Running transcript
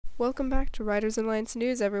Welcome back to Writers Alliance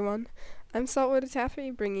News, everyone. I'm Saltwater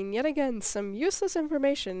Taffy, bringing yet again some useless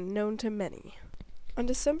information known to many. On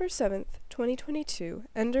December 7th, 2022,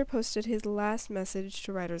 ENDER posted his last message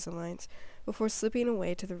to Writers Alliance before slipping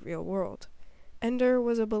away to the real world. ENDER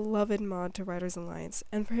was a beloved mod to Writers Alliance,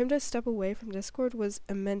 and for him to step away from Discord was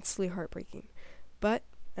immensely heartbreaking. But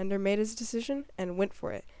ENDER made his decision and went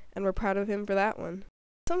for it, and we're proud of him for that one.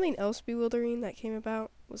 Something else bewildering that came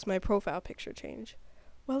about was my profile picture change.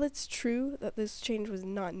 While it's true that this change was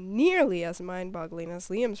not nearly as mind-boggling as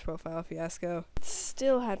Liam's profile fiasco, it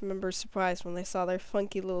still had members surprised when they saw their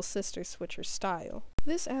funky little sister switch her style.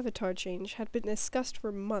 This avatar change had been discussed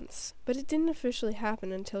for months, but it didn't officially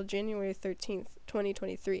happen until January 13th,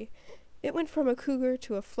 2023. It went from a cougar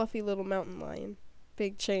to a fluffy little mountain lion.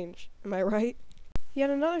 Big change, am I right?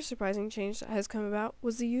 Yet another surprising change that has come about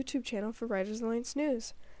was the YouTube channel for Writers Alliance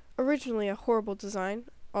News. Originally a horrible design,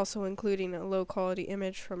 also including a low-quality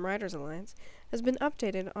image from Writers Alliance, has been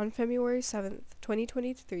updated on February 7th,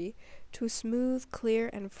 2023 to a smooth, clear,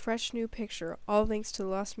 and fresh new picture, all thanks to the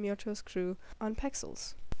Los Muertos crew on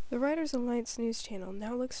Pexels. The Writers Alliance News channel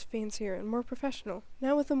now looks fancier and more professional,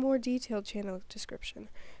 now with a more detailed channel description,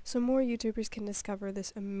 so more YouTubers can discover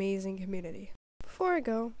this amazing community. Before I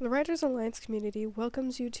go, the Writers Alliance community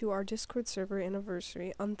welcomes you to our Discord server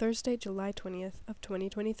anniversary on Thursday, July 20th of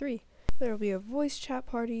 2023. There will be a voice chat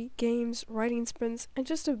party, games, writing sprints, and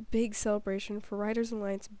just a big celebration for Writers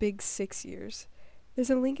Alliance Big 6 years.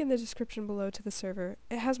 There's a link in the description below to the server.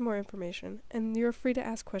 It has more information, and you're free to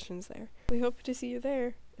ask questions there. We hope to see you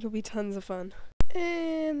there. It'll be tons of fun.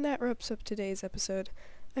 And that wraps up today's episode.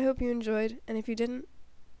 I hope you enjoyed, and if you didn't,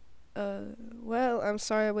 well, I'm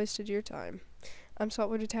sorry I wasted your time. I'm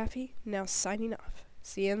Saltwater Taffy, now signing off.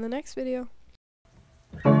 See you in the next video.